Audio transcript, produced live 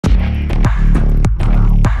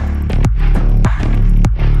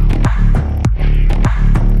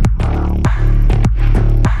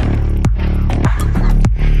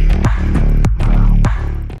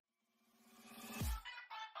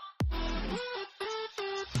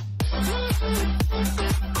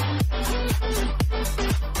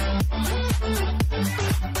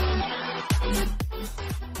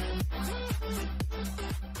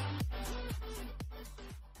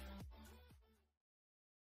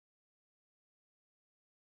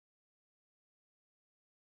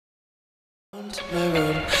My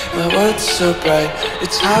room, my world's so bright,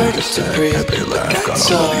 it's hard to breathe, but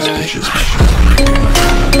that's alright.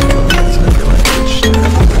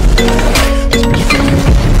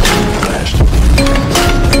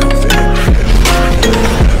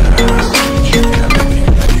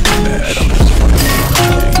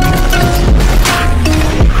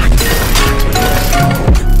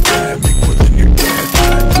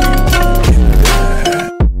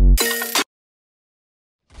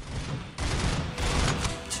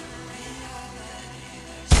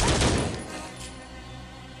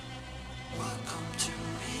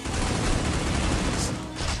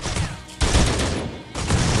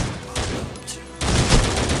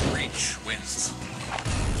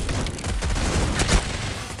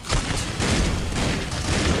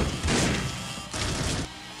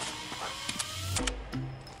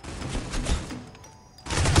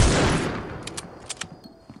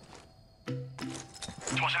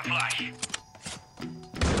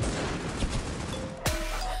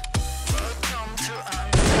 Welcome to our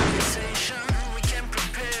conversation. We can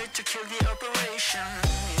prepare to kill the operation.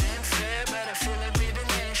 It ain't fair, but I feel like we're the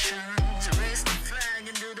nation. So raise the flag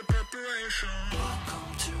and do the preparation.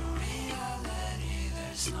 Welcome to reality,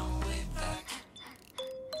 there's no way back.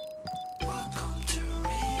 Welcome to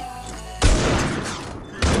reality.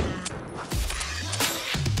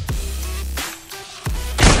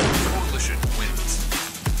 Coalition wins.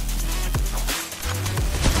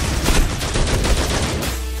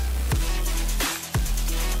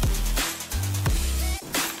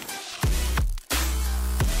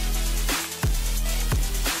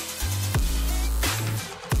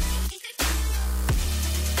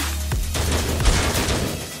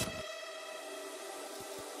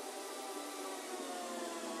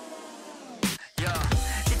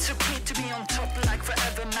 It's okay to be on top like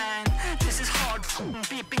forever, man. This is hard,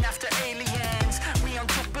 beeping after aliens. We on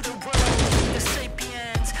top of the world, the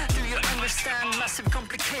sapiens. Do you understand massive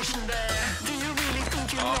complication there? Do you really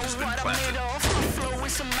think you know what I'm made of? My flow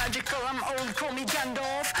is so magical, I'm old, call me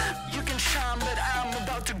Gandalf. You can shine, but I'm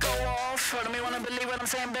about to go off. I don't wanna believe what I'm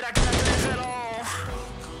saying, but I can't do this at all.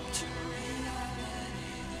 Welcome to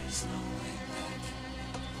reality, there's no way back.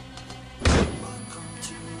 Welcome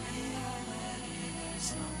to reality, there's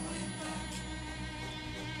no way back.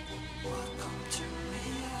 Welcome to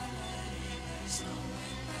reality, there's no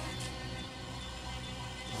way back.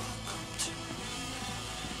 Welcome to reality,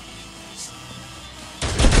 there's no way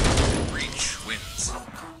back. Reach wins.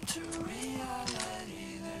 Welcome to reality,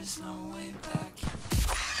 there's no way back.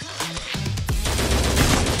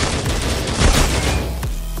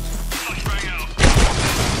 Flashbang out.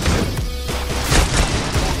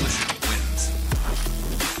 Coalition wins.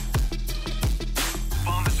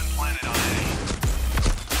 Bomb has been planted on A.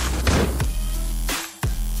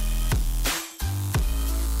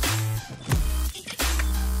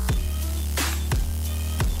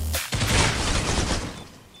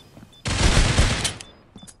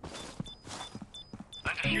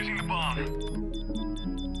 I'm defusing the bomb.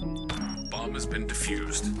 Bomb has been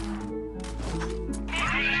defused.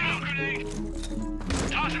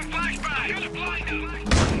 Tossing flashbang. Here's a blinder.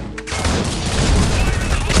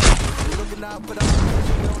 Looking out for the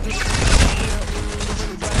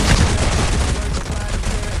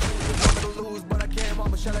lose, but I can't.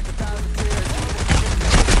 I'ma shine like 1,000 tears.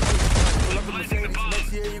 Pull up in Mercedes.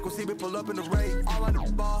 Next year you gon' see me pull up in the race. All I know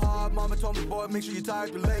is ball hard. Mama told me, boy, make sure you tie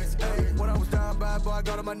your legs. Hey, when I was down bad, boy, I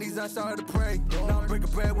got on my knees and I started to pray. Now I'm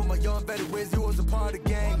breaking bread with my young vet. Wiz, you was a part of the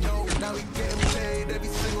gang. No, now we getting paid every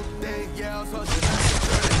single day. Yeah, I was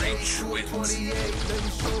hustling. Reach wins. 28, let me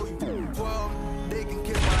show you. 12, they can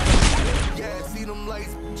kiss my ass. Yeah, see them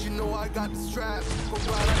lights, but you know I got the strap. But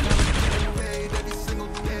while I got getting paid every single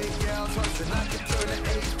day. Yeah, I was hustling. I can turn an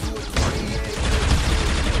 8 to a 28.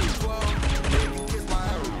 12, they can kiss my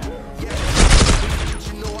ass. Yeah, but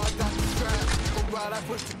you know I got the strap. But while I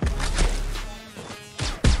put the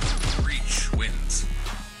Reach wins.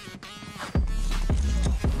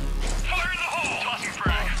 Fire in the hole! Tossing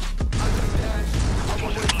frag. I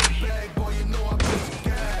want to bag, boy, you know I put the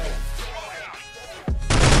gas.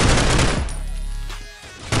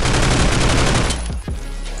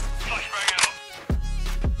 Flashbang out.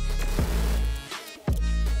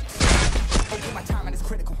 Okay, my timing is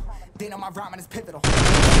critical. Then I'm my rhyming is pivotal.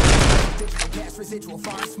 Digital gas residual,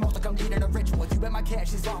 fire smoke like I'm leading a ritual. You bet my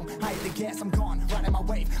cash is long, I hit the gas, I'm gone, riding my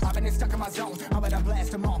wave. I've been stuck in my zone, I bet I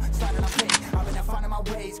blast them all, sliding on faith. I've been finding my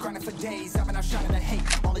ways, grinding for days. I've been shining the hate,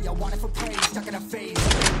 all of y'all wanted for praise. Stuck in a phase,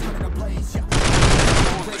 turning a blaze, yeah.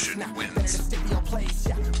 Coalition wins. Better to stick to your place,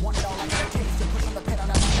 yeah. Want it all like a taste, you push on the pin on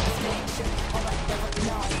the stage, yeah. All right, never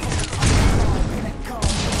know, pin it go.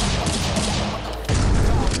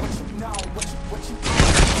 What you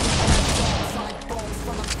sonic bones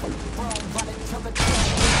from the throne, running to the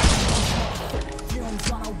train. Fumes,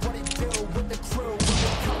 y'all know what it do with the crew, with the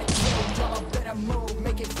coming through. Y'all better move,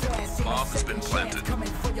 make it fast. Bomb has been planted. Coming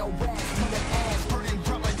for your ass, to the ass, burning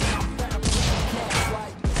rubber, y'all better put the gas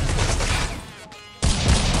right.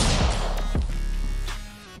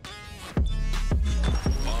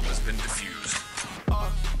 Bomb has been defused. I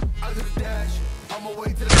do the dash, on my way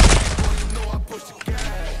to the boy, you know I push the gas.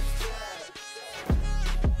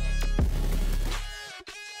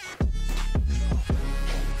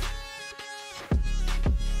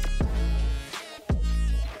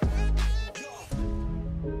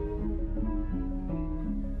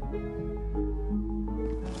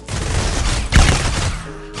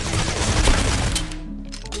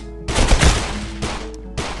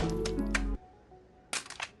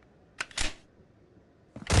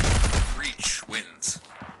 Reach wins.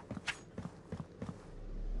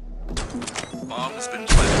 Bomb has been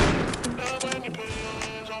planted.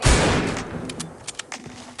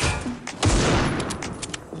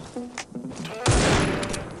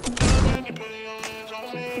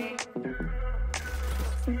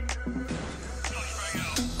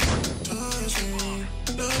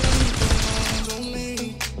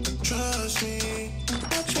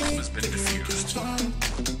 Bomb has been defused.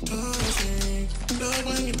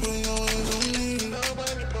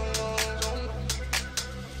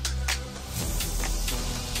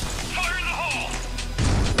 Fire in the hole!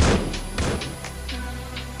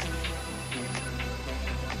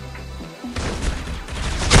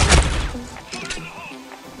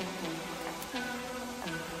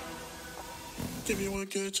 Give you a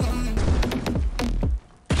good time.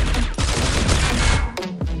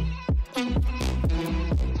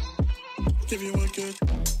 Give you a good.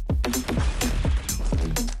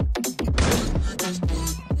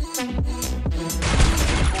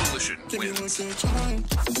 Coalition Give you a wins. good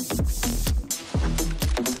time.